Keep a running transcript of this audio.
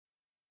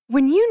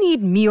When you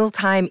need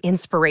mealtime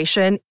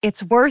inspiration,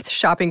 it's worth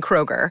shopping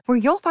Kroger, where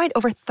you'll find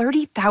over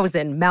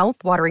 30,000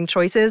 mouth-watering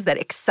choices that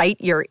excite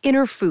your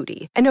inner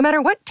foodie. And no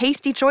matter what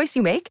tasty choice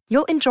you make,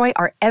 you'll enjoy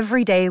our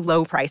everyday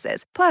low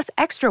prices, plus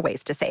extra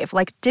ways to save,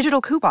 like digital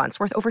coupons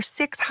worth over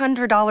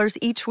 $600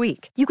 each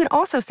week. You can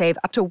also save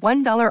up to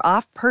 $1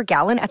 off per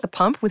gallon at the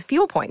pump with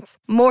fuel points.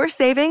 More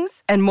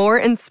savings and more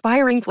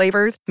inspiring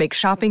flavors make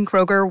shopping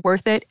Kroger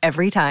worth it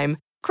every time.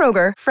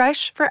 Kroger,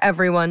 fresh for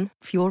everyone.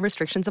 Fuel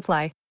restrictions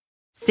apply.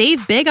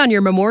 Save big on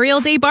your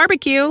Memorial Day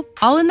barbecue,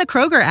 all in the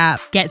Kroger app.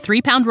 Get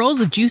 3-pound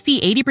rolls of juicy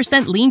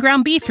 80% lean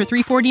ground beef for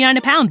 $3.49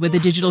 a pound with a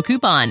digital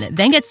coupon.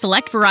 Then get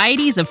select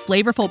varieties of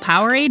flavorful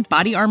Powerade,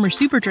 Body Armor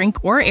Super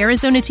Drink, or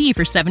Arizona tea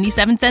for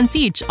 77 cents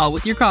each, all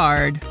with your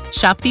card.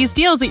 Shop these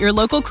deals at your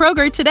local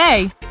Kroger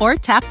today, or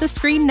tap the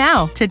screen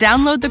now to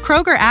download the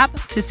Kroger app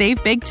to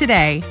save big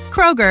today.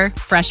 Kroger,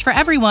 fresh for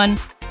everyone.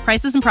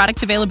 Prices and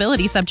product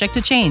availability subject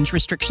to change.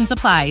 Restrictions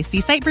apply. See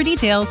site for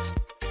details.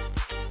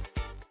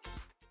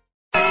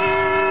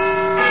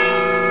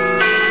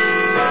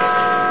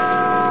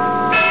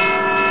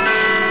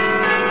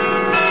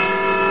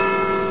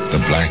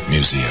 The Black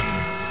Museum,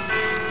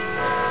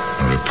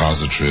 a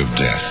repository of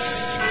death.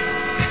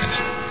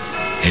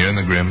 Here in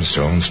the grim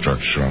stone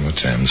structure on the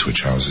Thames,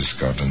 which houses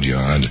Scotland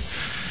Yard,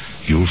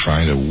 you'll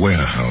find a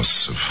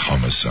warehouse of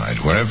homicide,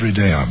 where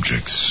everyday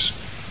objects,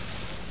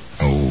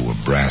 a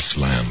brass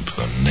lamp,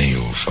 a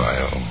nail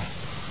file,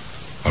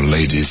 a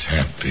lady's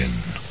hatpin,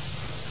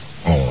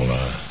 all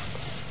are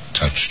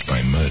touched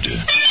by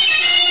murder.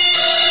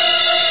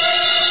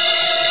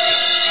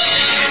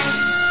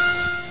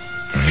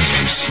 Here's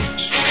a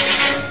receipt.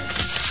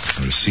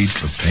 A receipt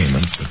for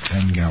payment for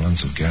 10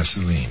 gallons of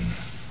gasoline.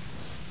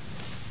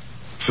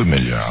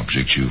 Familiar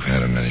object you've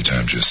had it many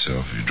times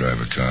yourself if you drive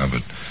a car,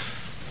 but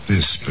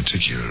this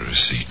particular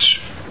receipt.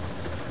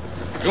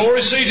 Your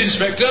receipt,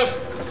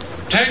 Inspector.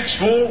 Tanks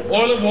full,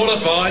 oil and water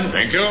fine.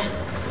 Thank you.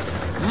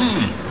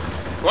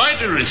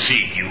 Quite a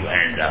receipt you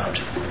hand out.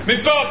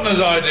 My partner's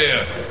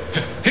idea.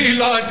 He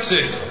likes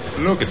it.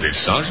 Look at this,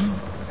 Sergeant.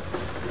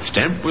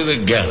 Stamped with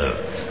a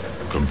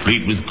gallows,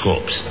 complete with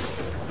corpse,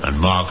 and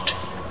marked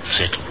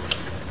settled.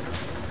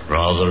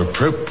 Rather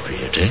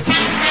appropriate, eh?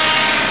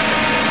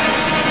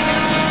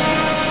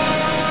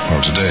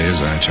 Well, today,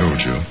 as I told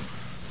you,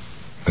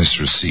 this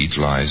receipt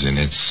lies in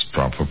its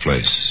proper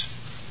place.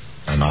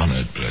 An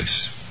honored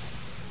place.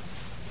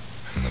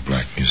 In the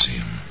Black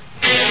Museum.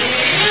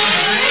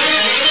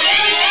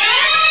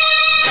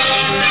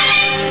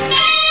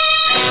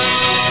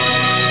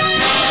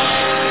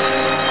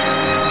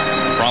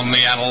 From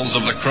the annals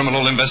of the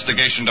Criminal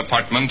Investigation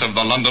Department of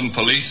the London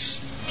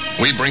Police,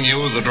 we bring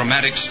you the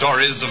dramatic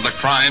stories of the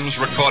crimes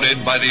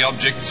recorded by the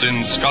objects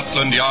in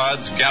Scotland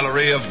Yard's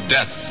Gallery of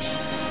Death,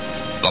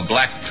 the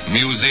Black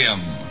Museum.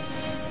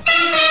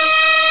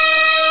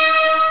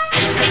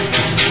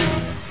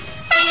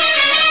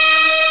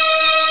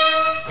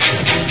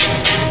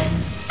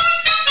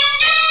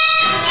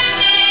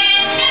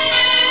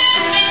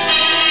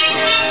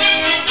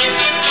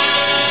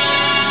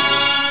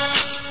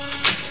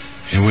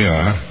 Here we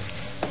are,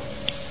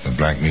 the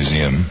Black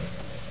Museum.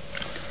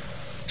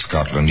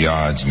 Scotland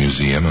Yard's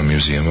museum, a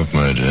museum of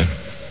murder.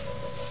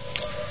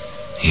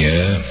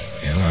 Here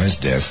lies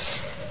death,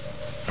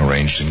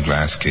 arranged in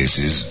glass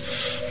cases,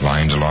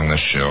 lined along the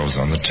shelves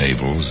on the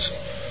tables,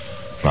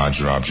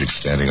 larger objects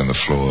standing on the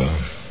floor.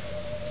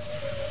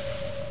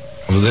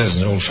 Well, there's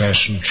an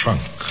old-fashioned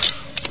trunk.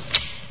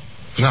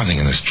 There's nothing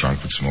in this trunk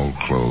but some old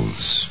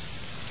clothes.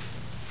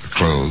 The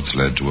clothes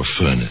led to a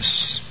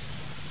furnace.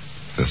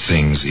 The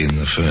things in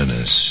the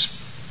furnace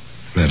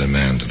led a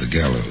man to the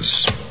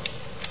gallows.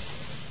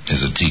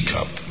 There's a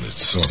teacup with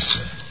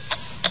saucer.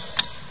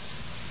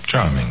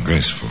 Charming,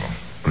 graceful,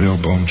 real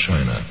bone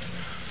china.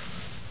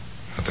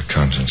 But the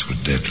contents were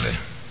deadly.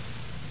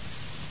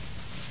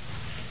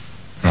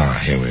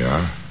 Here we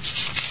are.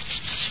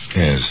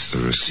 Here's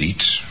the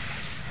receipt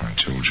I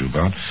told you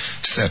about.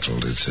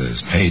 Settled, it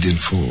says. Paid in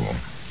full.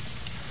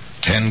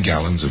 10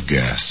 gallons of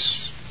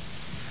gas.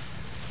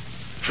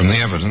 From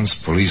the evidence,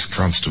 Police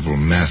Constable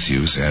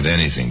Matthews had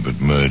anything but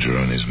murder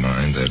on his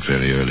mind that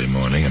very early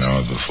morning, an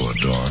hour before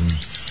dawn,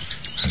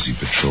 as he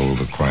patrolled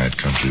the quiet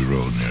country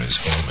road near his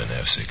home in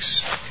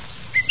Essex.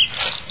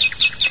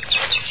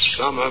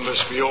 Summer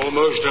must be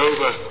almost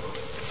over.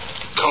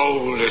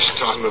 Cold this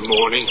time of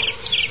morning.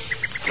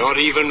 Not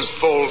even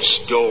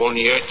false dawn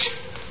yet.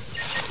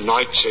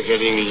 Nights are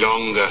getting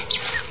longer.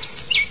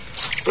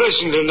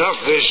 Pleasant enough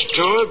this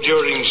tour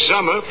during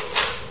summer.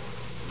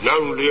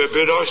 Lonely a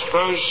bit, I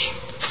suppose.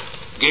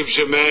 Gives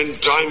a man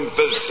time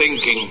for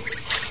thinking.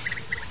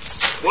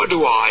 What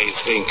do I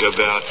think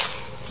about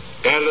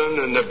Ellen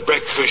and the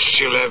breakfast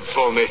she'll have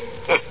for me?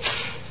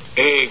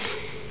 Egg,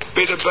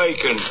 bit of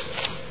bacon,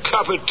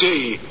 cup of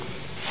tea,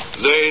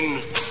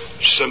 then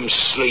some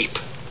sleep.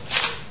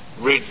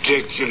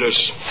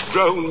 Ridiculous.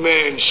 Grown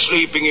man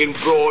sleeping in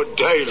broad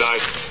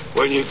daylight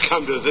when you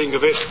come to think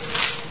of it.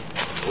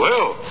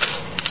 Well,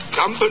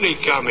 company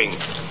coming.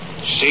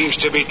 Seems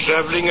to be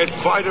travelling at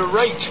quite a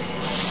rate.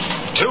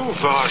 too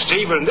fast,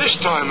 even this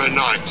time of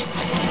night.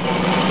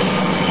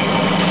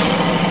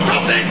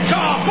 Stop that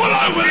car! Pull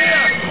over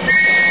there!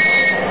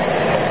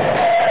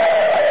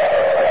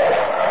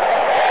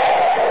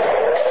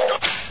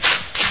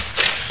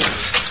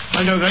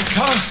 I know that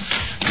car.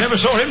 Never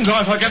saw him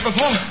drive like that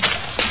before.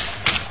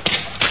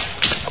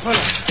 Well,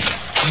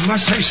 I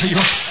must say, sir,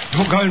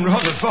 you're going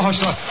rather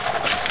fast.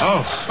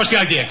 Oh. What's the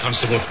idea,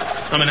 Constable?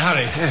 I'm in a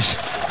hurry. Yes,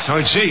 so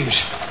it seems.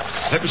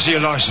 Let me see your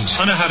license.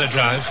 I know how to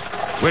drive.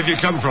 Where have you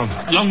come from?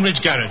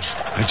 Longridge Garage.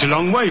 It's a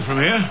long way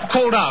from here.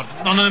 Called out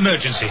on an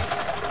emergency.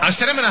 I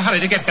said I'm in a hurry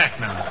to get back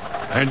now.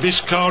 And this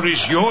car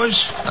is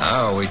yours?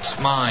 Oh, it's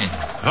mine.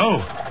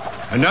 Oh,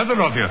 another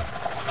of you.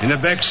 In the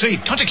back seat.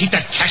 Can't you keep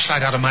that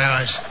flashlight out of my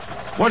eyes?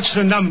 What's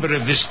the number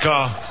of this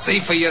car? See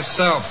for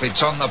yourself.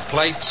 It's on the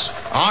plates.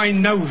 I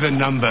know the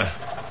number.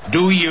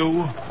 Do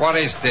you? What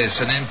is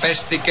this, an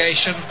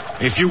investigation?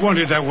 If you want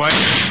it that way.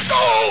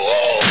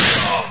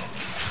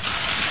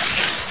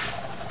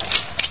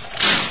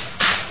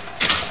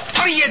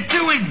 What are you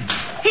doing?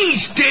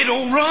 He's dead,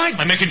 all right.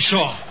 I'm making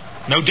sure.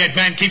 No dead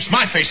man keeps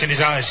my face in his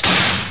eyes.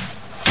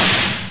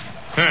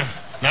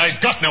 Now he's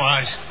got no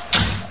eyes.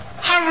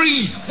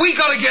 Hurry! We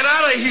gotta get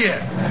out of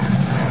here.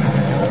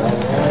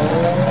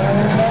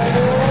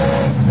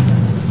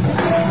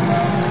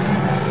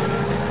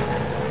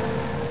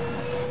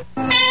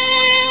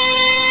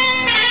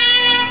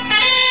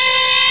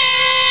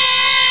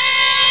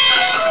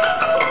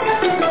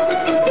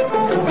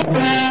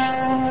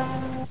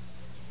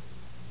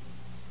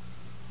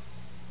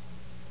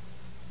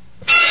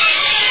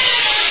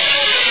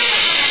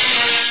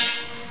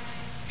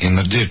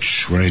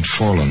 Where he'd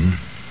fallen,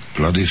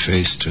 bloody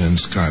face turned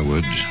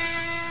skyward,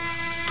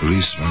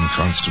 policeman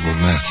Constable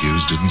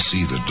Matthews didn't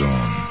see the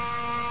dawn.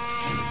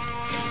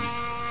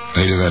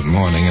 Later that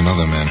morning,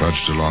 another man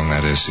trudged along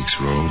that Essex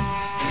road,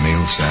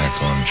 mail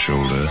sack on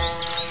shoulder,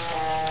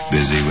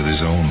 busy with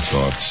his own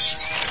thoughts,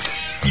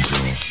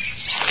 until...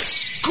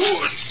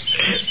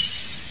 Good!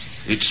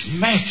 It's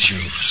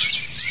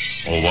Matthews.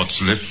 Or what's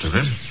left of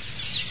him.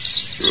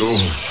 Oh,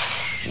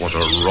 what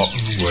a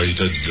rotten way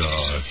to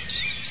die.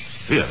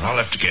 Here,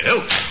 I'll have to get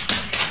help.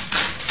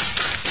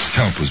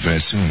 Help was very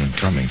soon in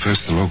coming.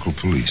 First the local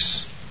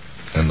police,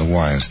 then the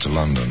wires to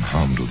London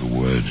hummed with the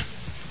word.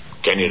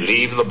 Can you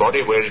leave the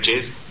body where it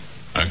is?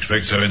 I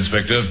expect so,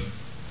 Inspector.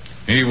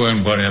 He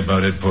won't worry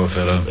about it, poor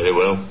fellow. Very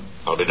well.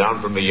 I'll be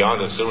down from the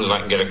yard as soon as I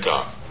can get a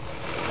car.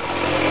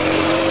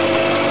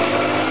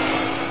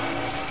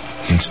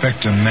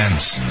 Inspector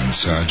Manson and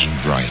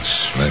Sergeant Wright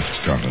left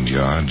Scotland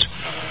Yard,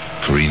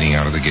 careening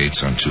out of the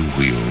gates on two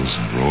wheels,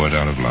 and roared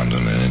out of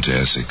London and into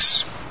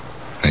Essex.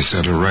 They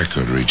set a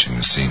record reaching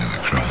the scene of the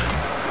crime.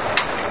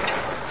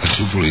 The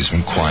two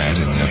policemen, quiet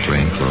in their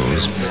plain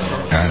clothes,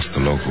 asked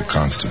the local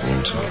constable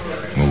to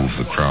move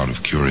the crowd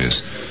of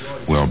curious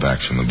well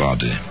back from the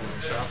body.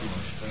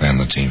 Then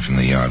the team from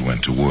the yard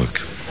went to work.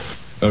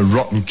 A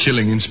rotten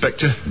killing,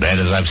 Inspector. Bad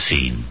as I've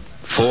seen.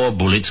 4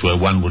 bullets where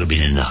one would have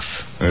been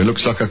enough. It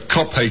looks like a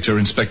cop hater,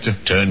 Inspector.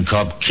 Turn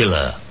cop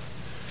killer.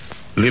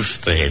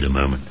 Lift the head a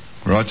moment.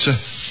 Right, sir.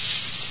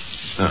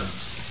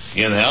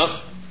 Here they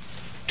are.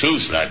 2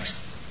 slugs.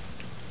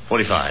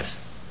 45s.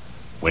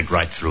 Went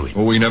right through him.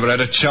 Well, we never had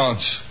a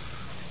chance.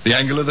 The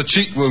angle of the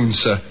cheek wound,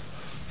 sir.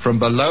 From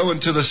below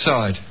and to the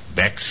side.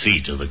 Back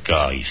seat of the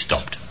car he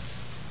stopped.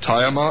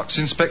 Tyre marks,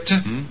 Inspector?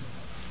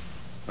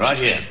 Right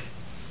here.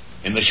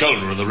 In the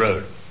shoulder of the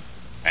road.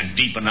 And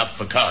deep enough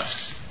for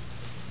casts.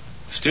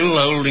 Still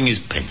holding his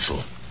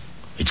pencil.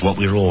 It's what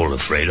we're all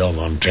afraid of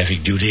on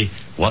traffic duty.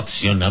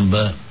 What's your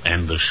number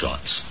and the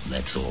shots.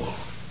 That's all.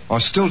 I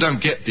still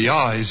don't get the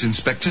eyes,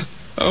 Inspector.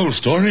 Old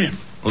story.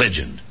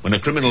 Legend. When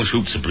a criminal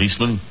shoots a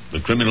policeman,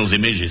 the criminal's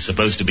image is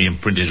supposed to be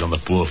imprinted on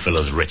the poor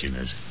fellow's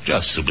retinas.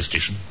 Just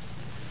superstition.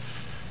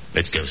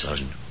 Let's go,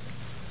 Sergeant.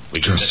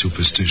 Just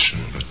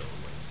superstition, but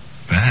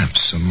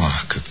perhaps a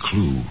mark, a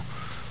clue,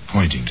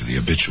 pointing to the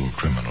habitual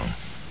criminal.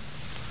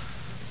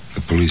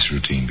 The police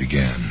routine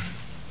began.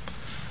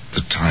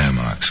 The tire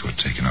marks were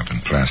taken up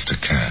in plaster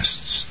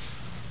casts.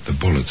 The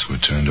bullets were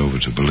turned over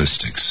to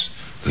ballistics.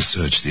 The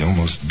search, the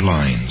almost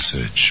blind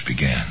search,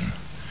 began.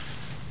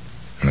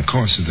 In the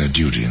course of their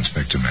duty,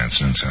 Inspector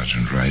Manson and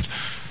Sergeant Wright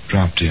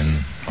dropped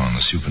in on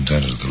the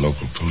superintendent of the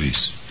local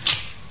police.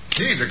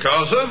 Need the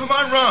car, sir, for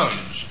my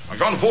rounds. I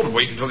can't afford to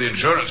wait until the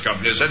insurance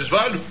company is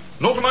satisfied.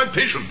 Nor for my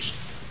patients.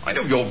 I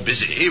know you're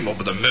busy, what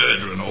with the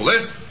murder and all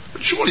that,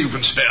 but surely you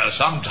can spare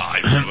some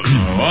time.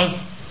 What?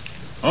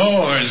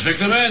 Oh,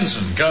 Inspector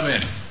Manson, come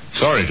in.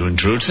 Sorry to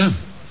intrude, sir,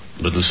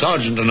 but the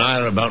sergeant and I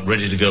are about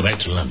ready to go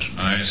back to London.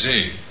 I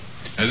see.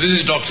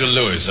 This is Dr.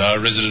 Lewis, our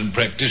resident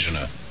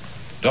practitioner.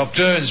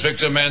 Doctor,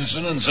 Inspector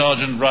Manson, and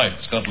Sergeant Wright,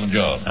 Scotland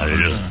Yard. How do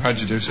you do? How'd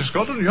you do, sir?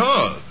 Scotland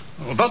Yard.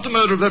 About the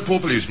murder of that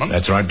poor policeman.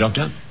 That's right,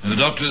 Doctor. And the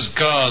doctor's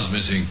car's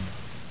missing.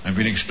 I've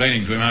been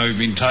explaining to him how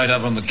he'd been tied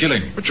up on the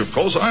killing. Which, of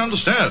course, I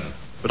understand.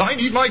 But I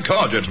need my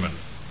car, gentlemen.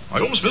 I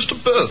almost missed a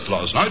berth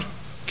last night.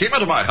 Came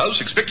out of my house,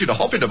 expecting to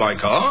hop into my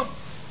car.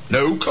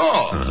 No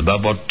car.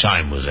 About what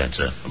time was that,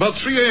 sir? About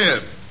 3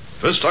 a.m.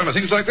 First time a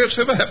thing like that's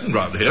ever happened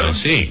round here. I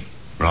see.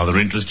 Rather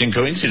interesting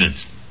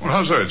coincidence. Well,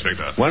 how so,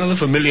 Inspector? One of the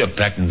familiar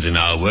patterns in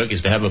our work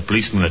is to have a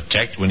policeman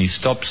attacked when he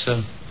stops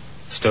a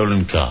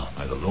stolen car.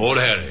 By the Lord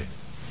Harry.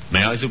 May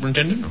I,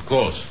 Superintendent? Of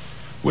course.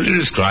 Will you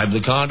describe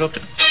the car,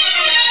 Doctor?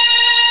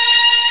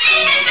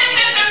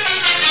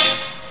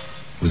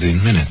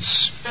 Within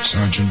minutes,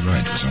 Sergeant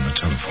Wright was on the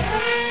telephone.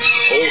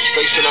 All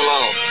station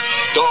alarm.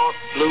 Dark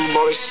blue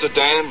Morris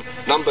sedan,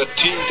 number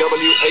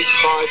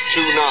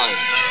TW8529.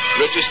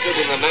 Registered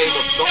in the name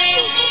of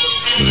Dr.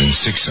 Within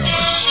 6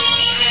 hours,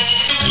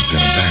 it had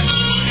been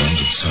abandoned in a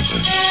London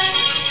suburb.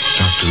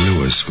 Dr.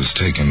 Lewis was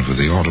taken for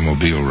the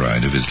automobile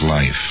ride of his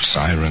life.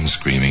 Sirens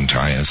screaming,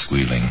 tires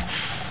squealing.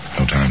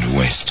 No time to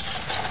waste.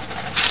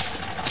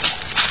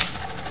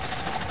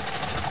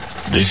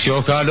 This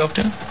your car,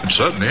 Doctor? It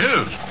certainly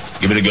is.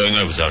 Give it a going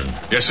over, Sergeant.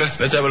 Yes, sir.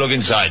 Let's have a look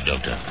inside,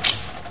 Doctor.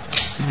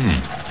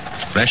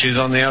 Splashes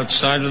on the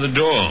outside of the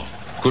door.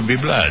 Could be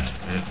blood.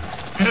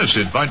 Yes,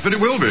 it might very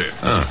well be.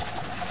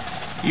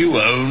 You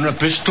own a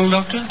pistol,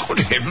 Doctor? Good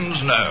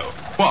heavens, no.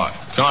 Why?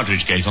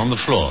 Cartridge case on the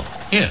floor.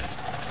 Here.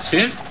 See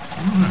it?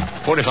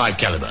 45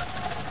 caliber.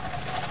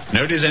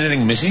 Notice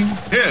anything missing?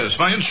 Yes,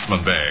 my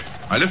instrument bag.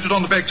 I left it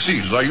on the back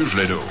seat, as I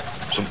usually do.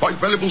 Some quite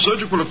valuable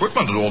surgical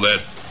equipment and all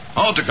that.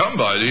 Hard to come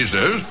by these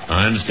days.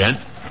 I understand.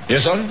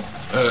 Yes, Sergeant?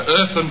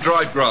 Earth and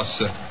dried grass,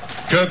 sir.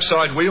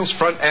 Curbside wheels,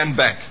 front and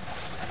back.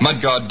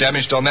 Mudguard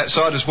damaged on that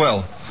side as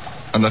well.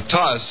 And the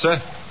tyres, sir,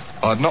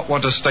 I'd not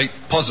want to state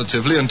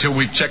positively until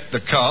we check the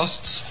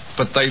casts,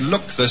 but they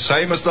look the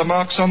same as the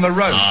marks on the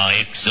road. Ah,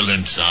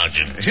 excellent,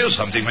 Sergeant. Here's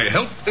something may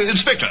help.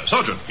 Inspector,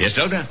 Sergeant. Yes,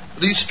 Doctor?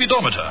 The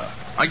speedometer.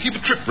 I keep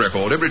a trip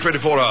record every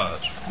 24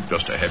 hours.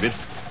 Just a habit.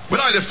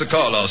 When I left the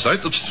car last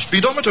night, the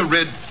speedometer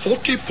read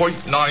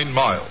 40.9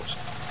 miles.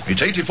 It's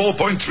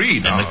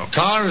 84.3 now. And the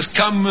car has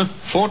come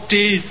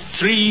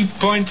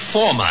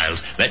 43.4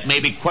 miles. That may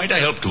be quite a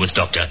help to us,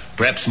 Doctor.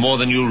 Perhaps more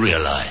than you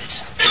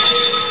realize.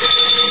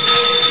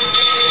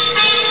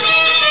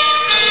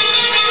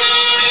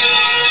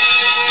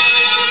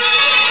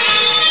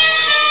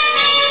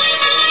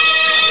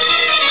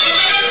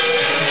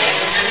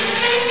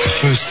 The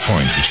first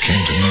point which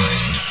came to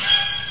mind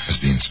as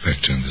the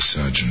inspector and the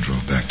sergeant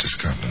drove back to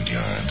Scotland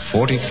Yard.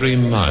 43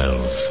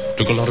 miles.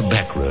 Took a lot of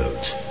back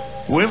roads.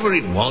 Whoever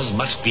it was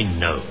must be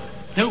known.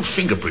 No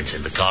fingerprints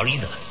in the car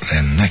either.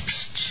 Then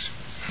next,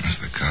 as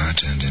the car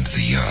turned into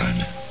the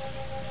yard.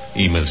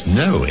 He must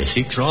know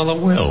Essex rather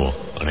well.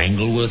 An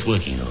angle worth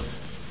working on.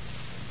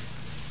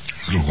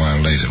 A little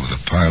while later, with a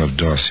pile of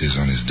dossiers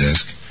on his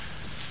desk,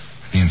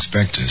 the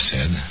inspector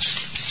said...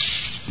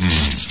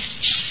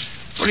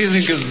 What do you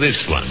think of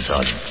this one,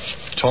 Sergeant?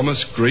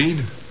 Thomas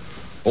Green,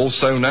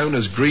 also known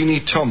as Greenie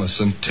Thomas,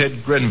 and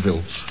Ted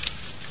Grenville.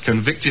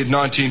 Convicted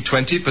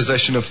 1920,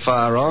 possession of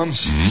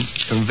firearms.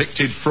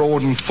 Convicted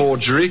fraud and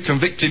forgery.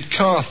 Convicted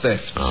car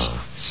theft.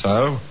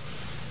 So,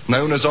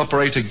 known as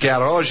Operator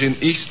Garage in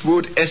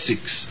Eastwood,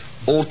 Essex.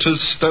 Alters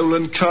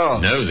stolen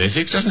cars. Knows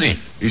Essex, doesn't he?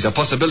 He's a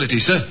possibility,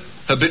 sir.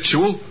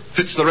 Habitual.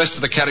 Fits the rest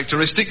of the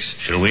characteristics.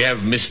 Shall we have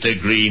Mr.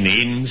 Green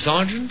in,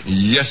 Sergeant?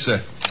 Yes,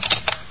 sir.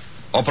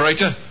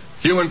 Operator,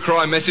 hue and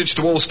cry message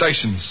to all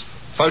stations.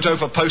 Photo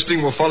for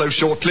posting will follow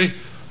shortly.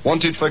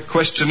 Wanted for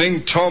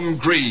questioning, Tom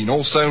Green,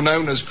 also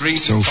known as Green.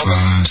 So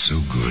far, so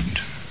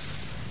good.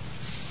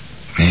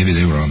 Maybe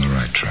they were on the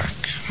right track,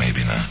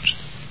 maybe not.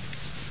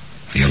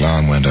 The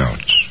alarm went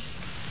out.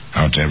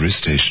 Out to every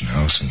station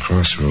house and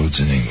crossroads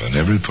in England.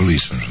 Every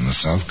policeman from the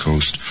south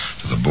coast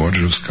to the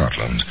border of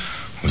Scotland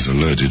was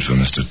alerted for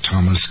Mr.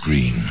 Thomas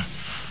Green,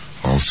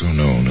 also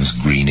known as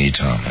Greenie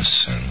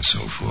Thomas, and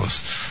so forth.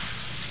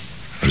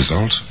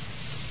 Result?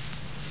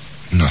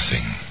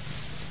 Nothing.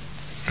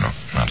 No,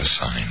 not a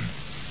sign.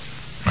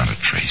 Not a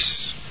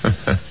trace.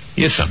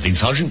 Here's something,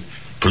 Sergeant.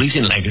 Police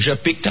in Lancashire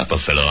picked up a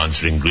fellow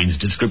answering Green's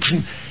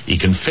description. He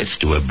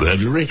confessed to a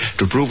burglary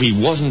to prove he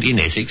wasn't in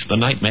Essex the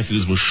night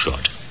Matthews was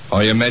shot.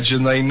 I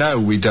imagine they know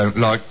we don't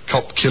like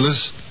cop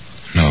killers.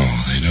 No,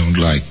 they don't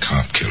like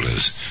cop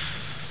killers.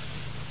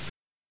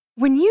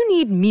 When you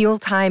need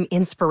mealtime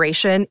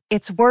inspiration,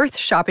 it's worth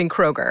shopping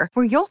Kroger,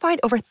 where you'll find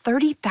over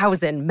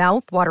 30,000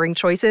 mouth-watering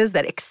choices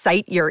that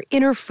excite your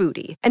inner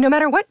foodie. And no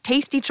matter what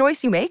tasty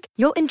choice you make,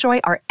 you'll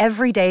enjoy our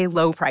everyday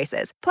low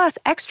prices, plus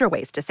extra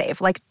ways to save,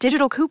 like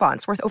digital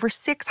coupons worth over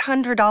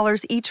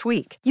 $600 each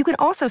week. You can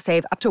also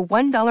save up to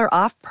 $1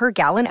 off per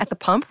gallon at the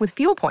pump with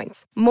fuel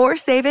points. More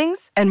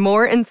savings and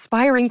more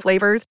inspiring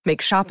flavors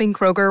make shopping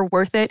Kroger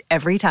worth it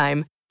every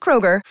time.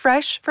 Kroger,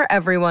 fresh for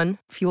everyone.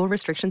 Fuel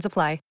restrictions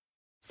apply.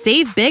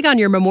 Save big on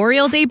your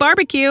Memorial Day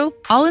barbecue,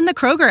 all in the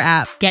Kroger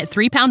app. Get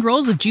 3-pound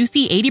rolls of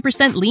juicy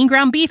 80% lean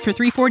ground beef for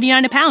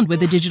 $3.49 a pound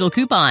with a digital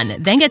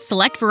coupon. Then get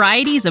select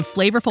varieties of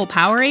flavorful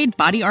Powerade,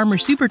 Body Armor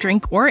Super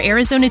Drink, or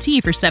Arizona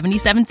tea for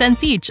 77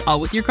 cents each,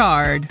 all with your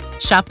card.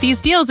 Shop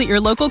these deals at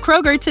your local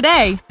Kroger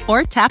today,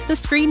 or tap the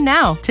screen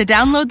now to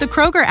download the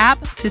Kroger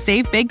app to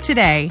save big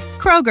today.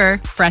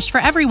 Kroger, fresh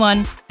for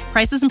everyone.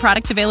 Prices and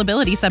product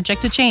availability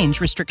subject to change.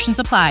 Restrictions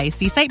apply.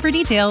 See site for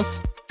details.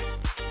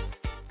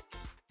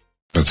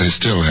 But they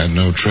still had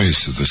no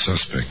trace of the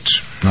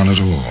suspect. None at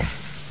all.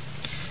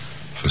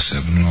 for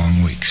 7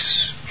 long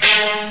weeks.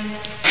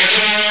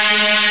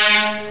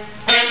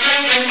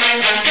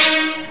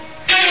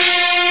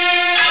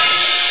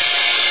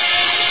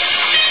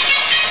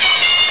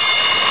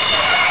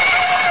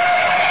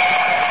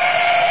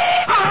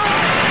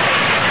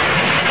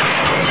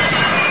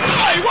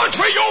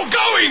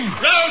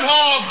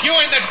 Roadhog, you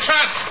in the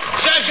truck.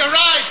 Serves you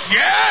right.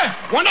 Yeah?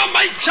 Want to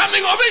make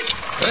something of it?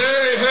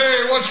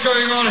 Hey, what's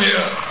going on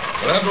here?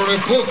 We'll have to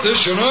report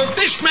this, you know.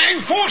 This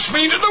man forced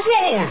me into the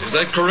wall. Is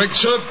that correct,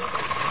 sir?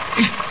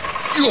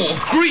 You're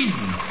green.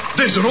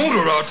 There's an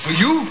order out for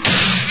you.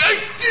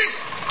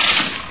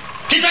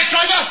 Keep back,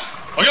 driver,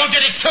 or you'll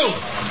get it too.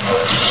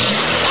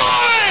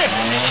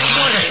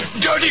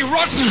 Dirty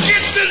rotten.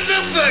 Get the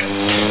number.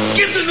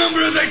 Get the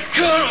number of that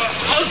car.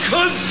 I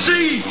can't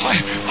see.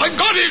 I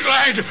got it,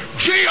 lad.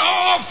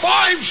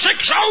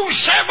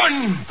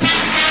 GR5607.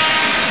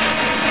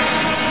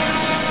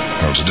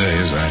 Well, today,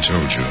 as I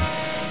told you,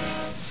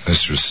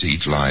 this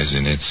receipt lies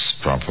in its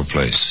proper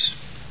place.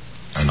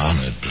 An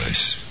honored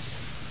place.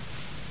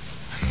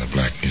 In the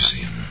Black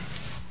Museum.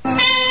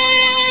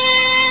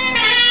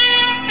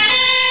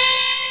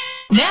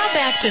 Now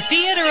back to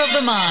Theater of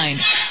the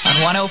Mind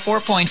on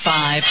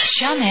 104.5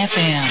 Chum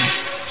FM.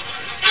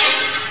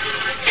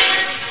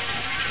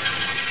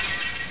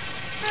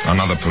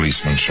 Another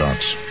policeman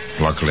shot,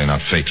 luckily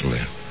not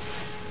fatally.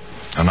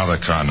 Another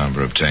car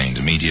number obtained.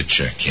 Immediate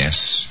check,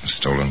 yes. A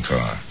stolen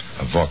car.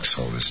 A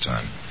Vauxhall this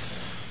time.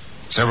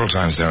 Several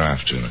times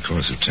thereafter, in the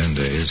course of 10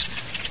 days,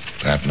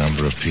 that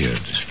number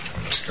appeared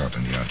on the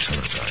Scotland Yard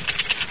teletype.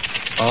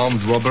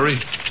 Armed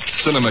robbery.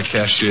 Cinema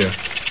cashier.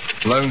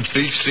 Lone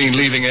thief seen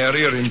leaving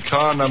area in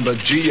car number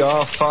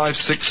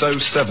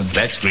GR5607.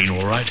 That's Green,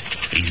 all right.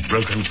 He's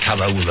broken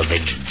cover with a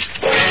vengeance.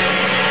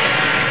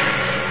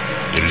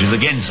 Here it is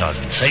again,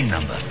 Sergeant. Same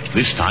number.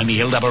 This time he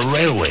held up a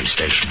railway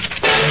station.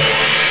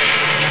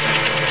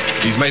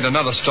 He's made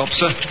another stop,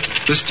 sir.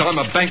 This time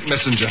a bank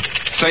messenger.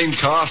 Same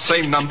car,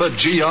 same number,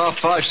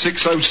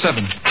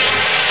 GR5607.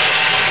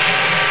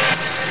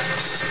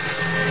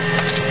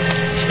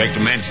 Inspector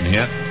Manson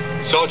here.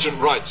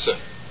 Sergeant Wright, sir.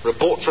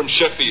 Report from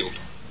Sheffield.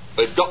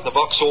 They've got the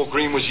Vauxhall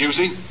Green was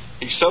using.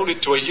 He sold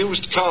it to a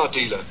used car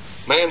dealer.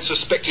 Man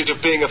suspected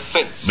of being a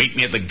fence. Meet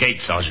me at the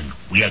gate, Sergeant.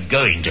 We are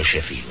going to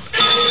Sheffield.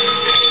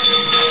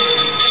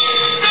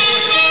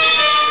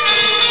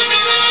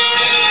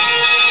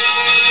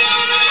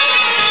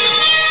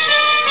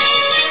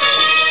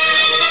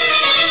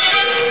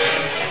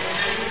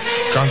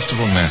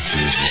 Constable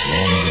Matthews was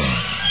long gone,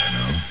 you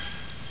know.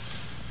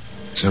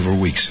 Several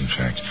weeks, in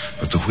fact.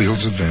 But the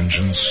wheels of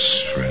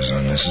vengeance for his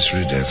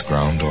unnecessary death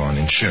ground on.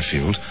 In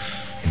Sheffield,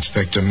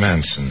 Inspector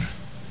Manson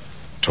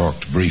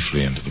talked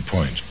briefly and to the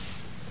point.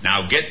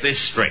 Now get this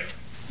straight.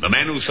 The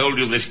man who sold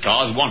you this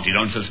car is wanted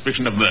on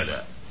suspicion of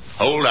murder.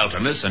 Hold out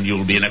on us and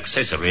you'll be an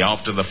accessory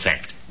after the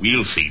fact.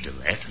 We'll see to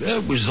that. How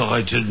was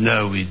I to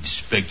know,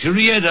 Inspector?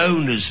 He had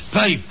owner's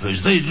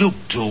papers. They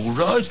looked all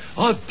right.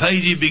 I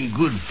paid him in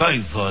good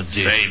faith, I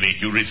did. Save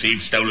it. You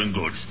received stolen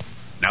goods.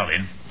 Now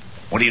then,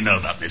 what do you know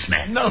about this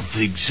man?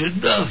 Nothing, sir,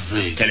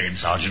 nothing. Tell him,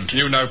 Sergeant.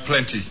 You know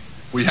plenty.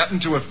 We happen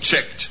to have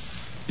checked.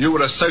 You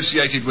were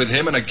associated with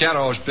him in a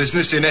garage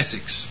business in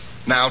Essex.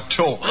 Now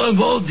talk. I'm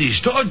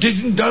honest. I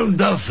didn't know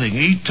nothing.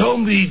 He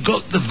told me he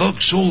got the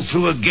Vauxhall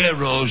through a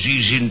garage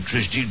he's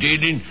interested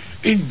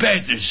in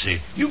Battersea.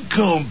 You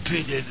can't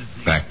pin anything.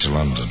 Back to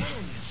London.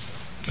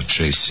 The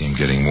chase seemed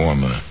getting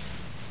warmer.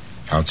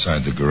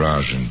 Outside the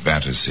garage in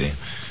Battersea,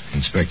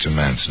 Inspector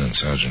Manson and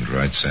Sergeant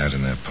Wright sat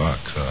in their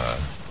parked car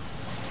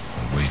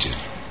and waited.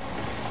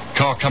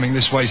 Car coming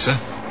this way, sir.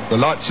 The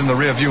light's in the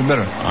rear-view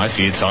mirror. I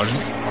see it,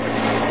 Sergeant.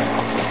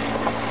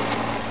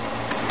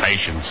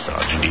 Patience,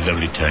 Sergeant. He's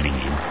only turning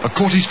in. I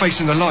caught his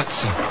face in the light,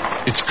 sir.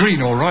 It's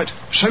Green, all right.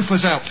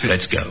 Chauffeur's outfit.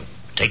 Let's go.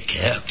 Take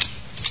care.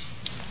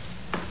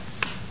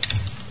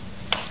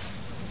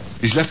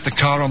 He's left the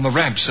car on the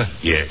ramp, sir.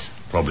 Yes.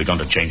 Probably gone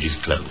to change his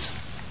clothes.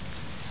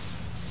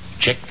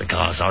 Check the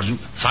car,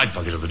 Sergeant. Side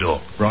pocket of the door.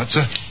 Right,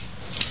 sir.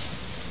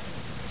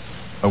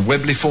 A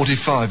Webley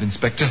 45,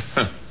 Inspector.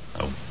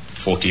 Oh,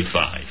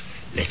 45.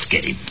 Let's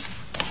get him.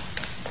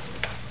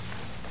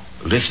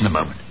 Listen a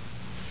moment.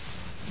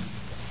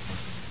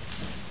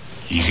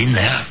 He's in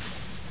there.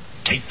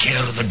 Take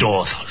care of the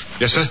door, Sergeant.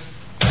 Yes, sir.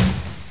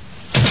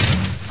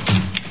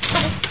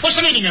 What's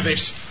the meaning of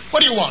this?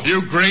 What do you want?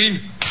 You,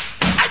 Green.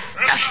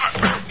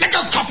 Let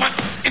go, copper.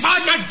 If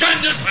I'd not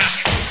done it...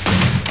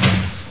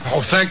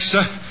 Oh, thanks,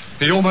 sir.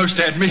 He almost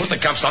had me. Put the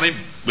cuffs on him.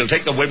 We'll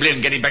take the Webley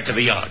and get him back to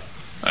the yard.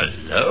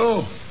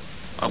 Hello?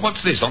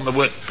 What's this on the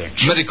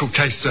workbench? Medical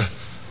case, sir.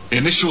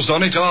 Initials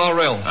on it,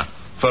 RL.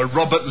 For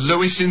Robert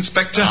Lewis,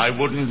 Inspector? I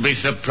wouldn't be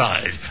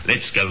surprised.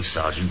 Let's go,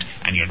 Sergeant,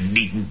 and you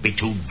needn't be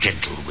too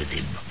gentle with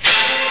him.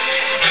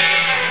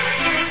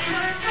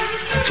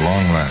 At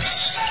long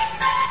last,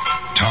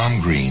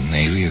 Tom Green,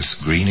 alias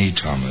Greenie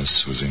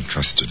Thomas, was in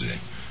custody.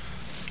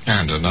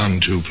 And a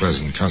none too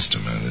pleasant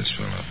customer, this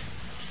fellow.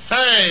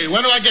 Hey,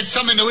 when do I get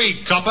something to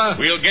eat, copper?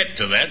 We'll get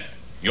to that.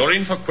 You're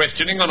in for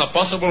questioning on a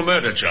possible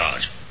murder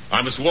charge.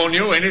 I must warn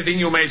you, anything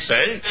you may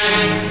say...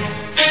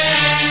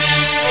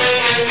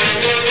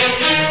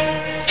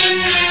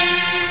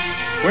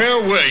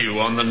 Where were you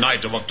on the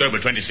night of October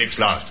 26th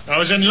last? I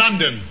was in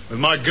London with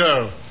my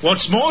girl.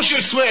 What's more, she'll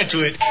swear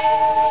to it.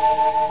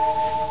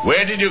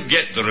 Where did you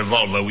get the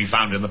revolver we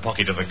found in the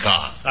pocket of the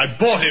car? I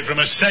bought it from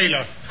a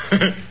sailor.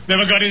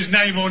 Never got his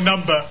name or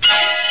number.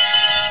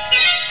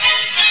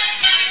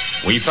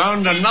 We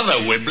found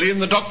another Webley in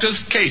the doctor's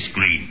case,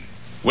 Green.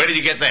 Where did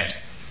you get that?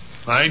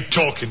 I ain't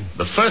talking.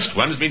 The first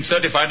one's been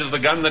certified as the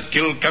gun that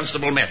killed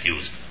Constable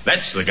Matthews.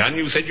 That's the gun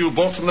you said you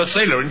bought from the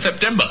sailor in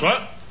September.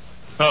 What?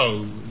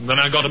 Oh, then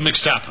I got it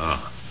mixed up.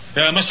 Ah.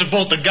 Yeah, I must have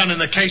bought the gun in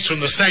the case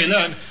from the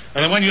sailor,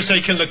 and the one you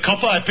say killed the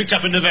copper I picked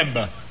up in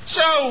November. So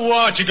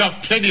what? You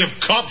got plenty of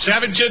cops,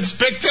 haven't you,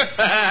 Inspector?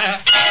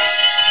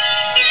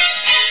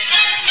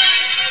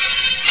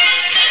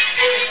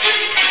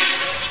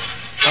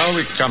 How are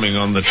we coming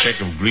on the check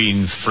of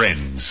Green's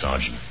friends,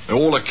 Sergeant? They're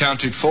all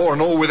accounted for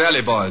and all with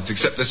alibis,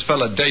 except this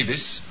fella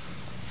Davis.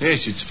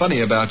 Yes, it's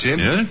funny about him.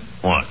 Yeah?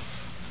 What?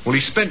 Well,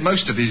 he spent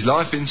most of his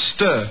life in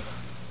stir.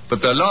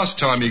 But the last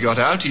time he got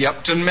out, he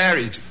upped and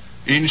married.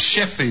 In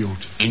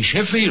Sheffield. In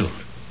Sheffield?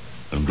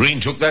 And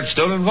Green took that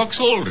stolen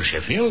Vauxhall to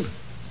Sheffield?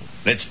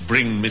 Let's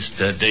bring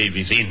Mr.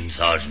 Davies in,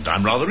 Sergeant.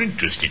 I'm rather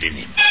interested in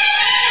him.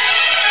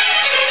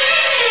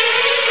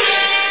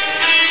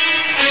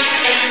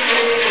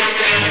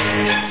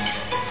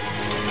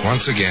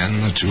 Once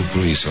again, the two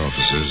police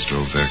officers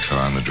drove their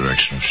car in the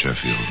direction of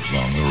Sheffield.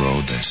 Along the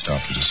road, they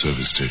stopped at a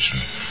service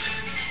station.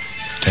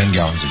 10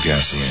 gallons of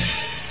gasoline,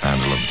 and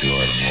a look at the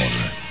oil and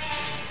water.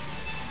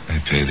 They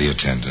pay the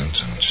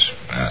attendant and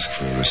ask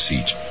for a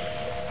receipt.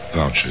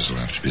 Vouchers will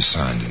have to be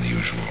signed in the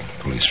usual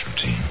police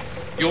routine.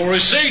 Your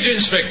receipt,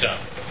 Inspector.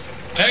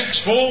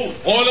 Tanks full,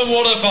 oil and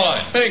water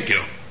fine. Thank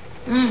you.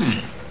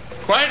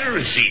 Quite a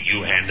receipt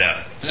you hand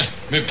out.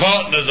 My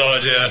partner's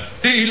idea.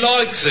 He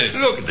likes it.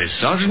 Look at this,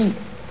 Sergeant.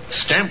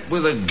 Stamped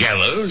with a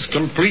gallows,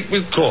 complete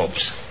with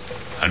corpse.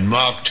 And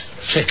marked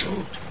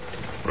settled.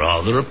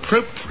 Rather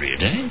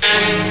appropriate, eh?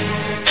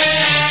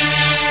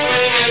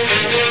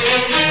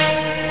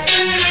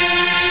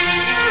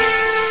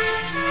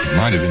 It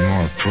might have been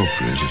more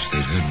appropriate if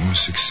they'd had more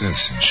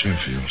success in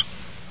Sheffield.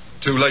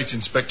 Too late,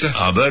 Inspector.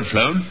 Our bird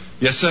flown?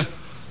 Yes, sir.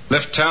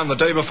 Left town the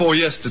day before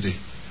yesterday.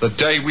 The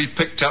day we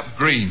picked up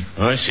Green.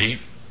 I see.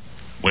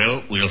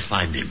 Well, we'll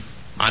find him.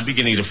 I'm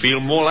beginning to feel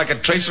more like a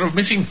tracer of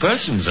missing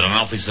persons than an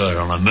officer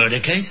on a murder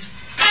case.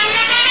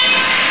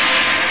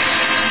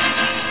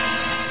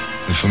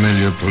 The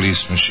familiar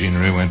police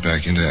machinery went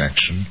back into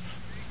action.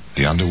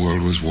 The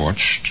underworld was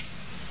watched.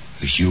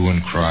 The hue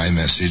and cry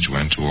message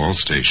went to all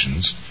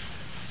stations.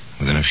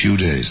 Within a few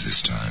days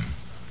this time,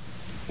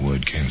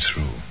 word came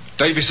through.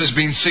 Davis has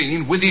been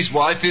seen with his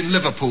wife in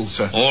Liverpool,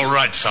 sir. All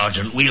right,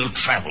 Sergeant. We'll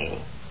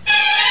travel.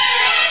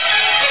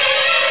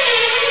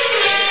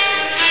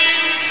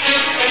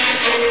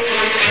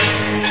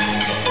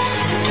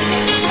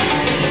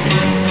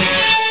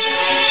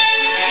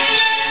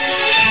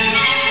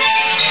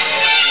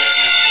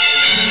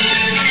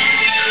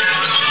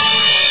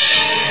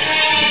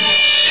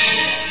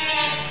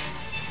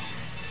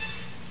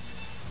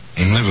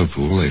 In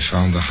Liverpool, they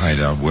found the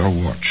hideout well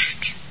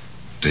watched.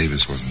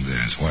 Davis wasn't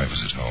there. His wife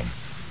was at home.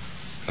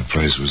 The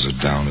place was a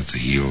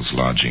down-at-the-heels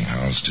lodging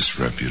house,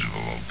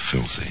 disreputable,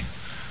 filthy.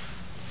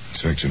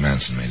 Inspector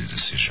Manson made a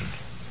decision.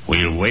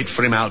 We'll wait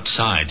for him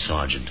outside,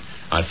 Sergeant.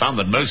 I found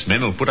that most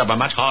men will put up a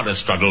much harder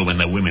struggle when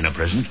their women are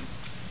present.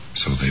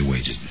 So they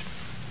waited.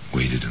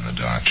 Waited in the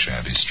dark,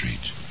 shabby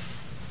street.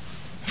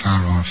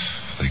 Far off,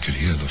 they could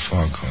hear the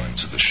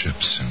foghorns of the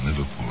ships in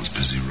Liverpool's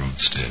busy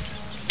roadstead.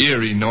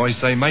 Eerie noise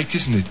they make,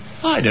 isn't it?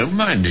 I don't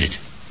mind it.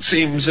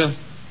 Seems,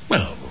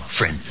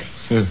 friendly.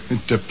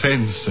 It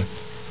depends, sir.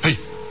 Hey,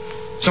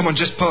 someone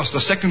just passed the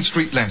 2nd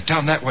Street lamp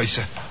down that way,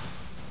 sir.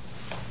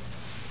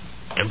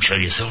 Don't show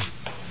yourself.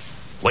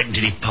 Wait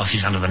until he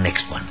passes under the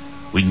next one.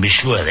 We can be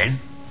sure then.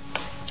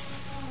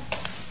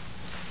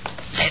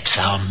 That's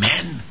our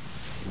man.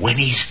 When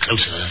he's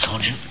closer,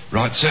 Sergeant.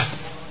 Right, sir.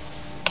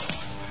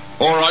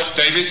 All right,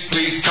 Davis,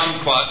 please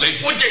come quietly.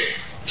 What the...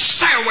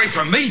 Stay away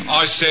from me.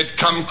 I said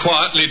come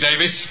quietly,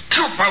 Davis.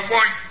 Copper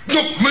White,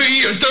 look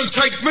me and don't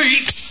take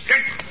me.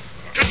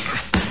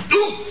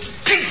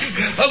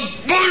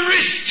 My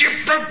wrist, you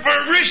broke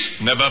my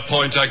wrist. Never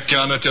point a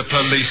gun at a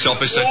police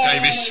officer,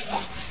 Davis.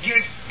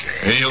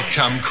 He'll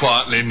come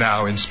quietly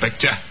now,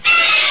 Inspector.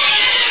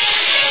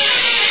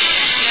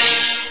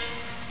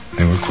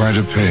 They were quite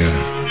a pair.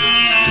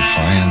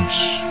 Defiant,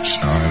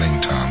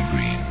 snarling Tom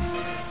Green.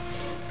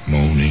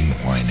 Moaning,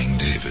 whining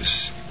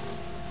Davis.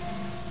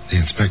 The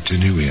inspector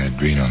knew he had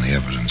Green on the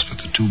evidence, but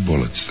the 2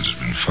 bullets that had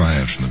been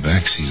fired from the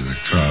back seat of the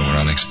car were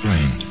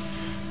unexplained,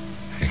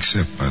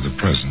 except by the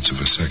presence of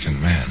a second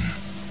man.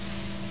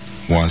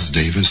 Was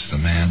Davis the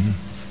man?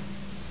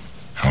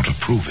 How to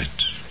prove it?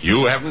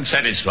 You haven't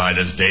satisfied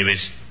us,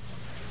 Davis.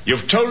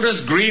 You've told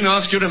us Green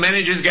asked you to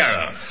manage his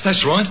garage.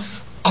 That's right.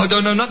 I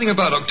don't know nothing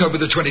about October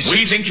the 26th.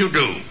 We think you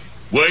do.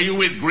 Were you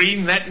with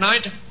Green that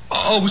night?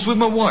 I was with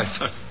my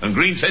wife. And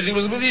Green says he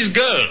was with his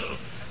girl.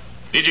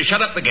 Did you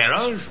shut up the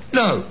garage?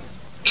 No.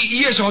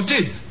 Yes, I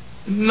did.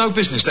 No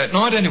business that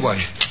night,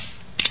 anyway.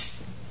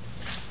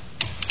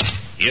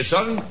 Yes,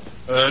 Sergeant?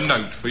 A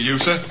note for you,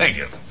 sir. Thank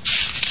you.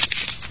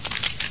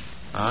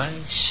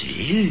 I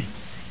see.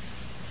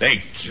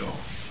 Thank you.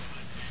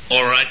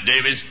 All right,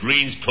 Davis.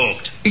 Green's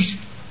talked.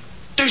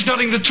 There's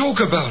nothing to talk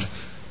about.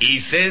 He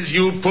says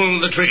you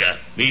pulled the trigger.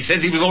 He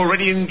says he was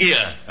already in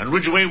gear, and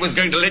Ridgway was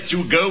going to let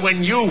you go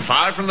when you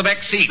fired from the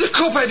back seat. The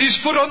cop had his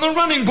foot on the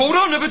running board.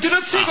 I never did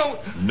a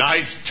thing.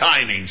 Nice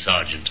timing,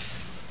 Sergeant.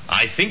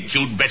 I think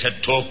you'd better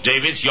talk,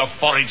 Davis. You're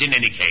for it in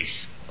any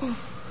case.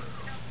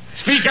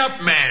 Speak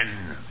up,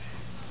 man.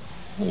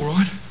 All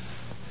right.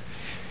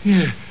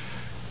 Yeah.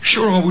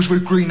 Sure, I was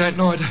with Green that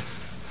night.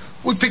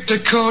 We picked a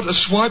car to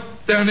swipe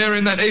down there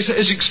in that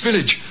Essex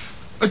village.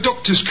 A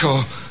doctor's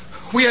car.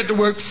 We had to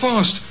work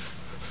fast.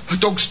 A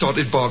dog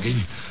started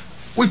barking.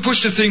 We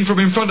pushed the thing from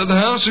in front of the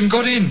house and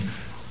got in.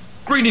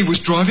 Greenie was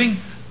driving.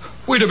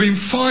 We'd have been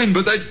fine,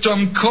 but that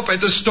dumb cop had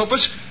to stop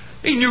us.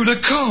 He knew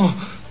the car.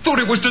 Thought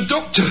it was the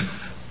doctor.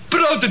 But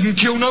I didn't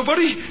kill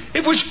nobody.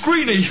 It was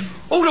Greenie.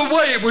 All the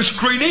way it was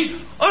Greenie.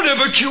 I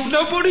never killed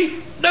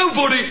nobody.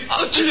 Nobody.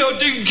 I tell you, I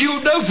didn't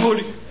kill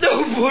nobody.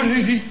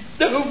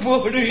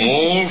 Nobody.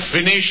 All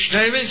finished,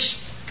 Davis?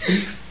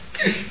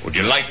 Would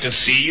you like to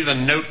see the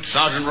note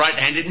Sergeant Wright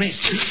handed me?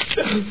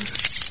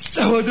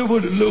 No, I don't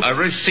want to look. A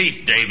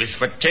receipt, Davis,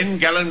 for 10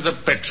 gallons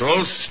of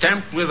petrol,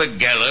 stamped with a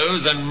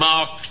gallows and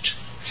marked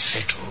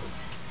settled.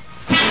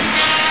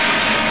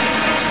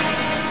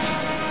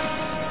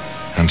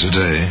 And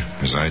today,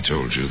 as I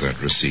told you,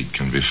 that receipt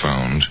can be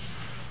found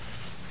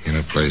in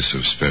a place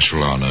of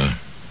special honor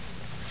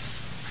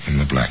in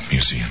the Black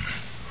Museum.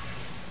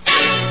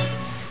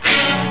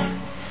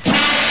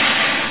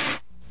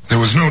 There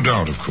was no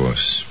doubt, of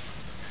course.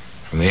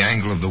 From the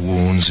angle of the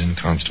wounds in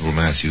Constable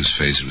Matthews'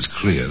 face, it was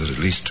clear that at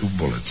least 2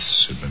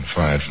 bullets had been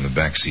fired from the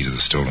back seat of the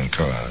stolen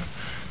car.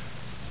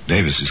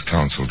 Davis's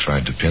counsel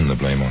tried to pin the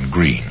blame on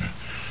Green.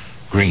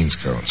 Green's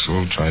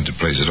counsel tried to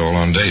place it all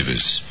on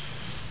Davis.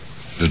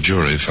 The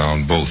jury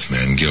found both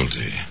men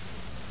guilty,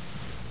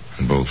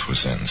 and both were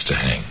sentenced to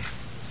hang.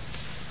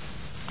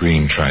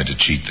 Green tried to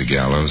cheat the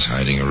gallows,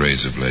 hiding a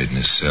razor blade in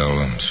his cell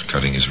and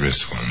cutting his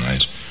wrist one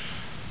night.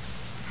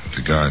 But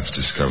the guards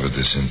discovered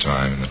this in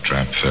time, and the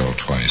trap fell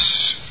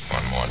twice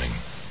one morning.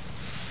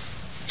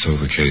 So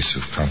the case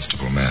of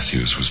Constable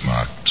Matthews was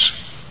marked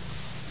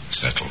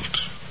settled.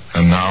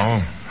 And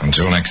now,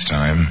 until next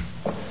time,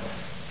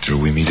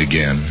 till we meet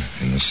again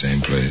in the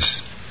same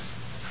place,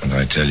 and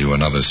I tell you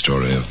another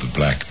story of the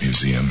Black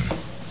Museum,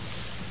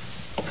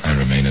 I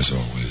remain as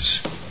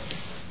always,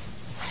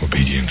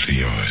 obediently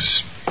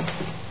yours.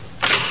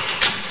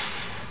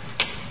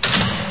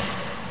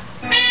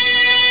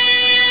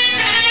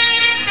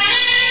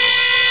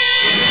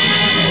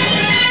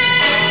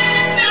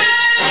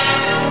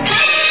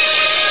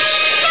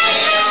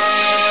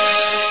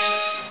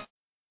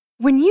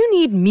 When you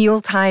need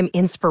mealtime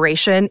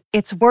inspiration,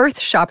 it's worth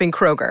shopping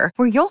Kroger,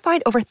 where you'll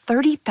find over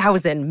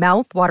 30,000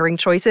 mouth-watering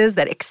choices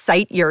that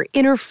excite your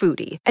inner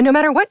foodie. And no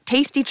matter what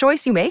tasty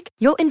choice you make,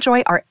 you'll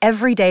enjoy our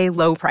everyday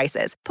low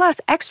prices, plus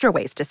extra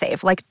ways to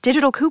save, like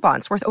digital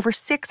coupons worth over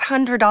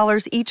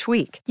 $600 each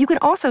week. You can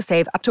also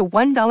save up to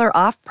 $1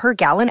 off per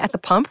gallon at the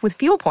pump with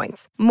fuel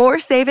points. More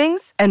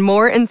savings and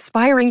more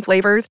inspiring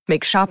flavors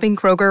make shopping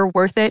Kroger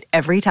worth it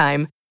every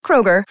time.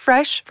 Kroger,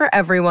 fresh for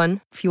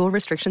everyone. Fuel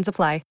restrictions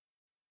apply.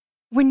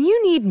 When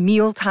you need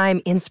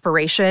mealtime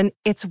inspiration,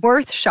 it's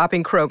worth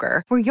shopping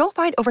Kroger, where you'll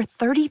find over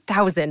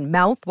 30,000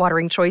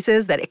 mouth-watering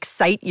choices that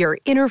excite your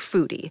inner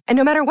foodie. And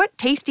no matter what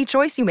tasty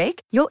choice you make,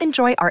 you'll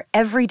enjoy our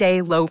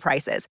everyday low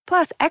prices,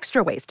 plus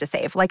extra ways to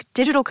save, like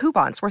digital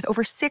coupons worth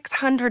over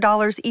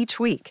 $600 each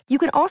week. You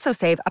can also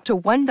save up to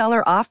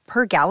 $1 off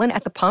per gallon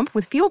at the pump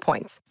with fuel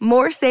points.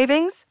 More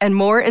savings and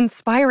more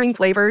inspiring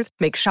flavors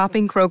make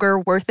shopping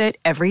Kroger worth it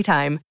every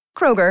time.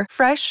 Kroger,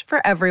 fresh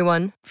for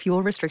everyone.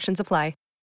 Fuel restrictions apply.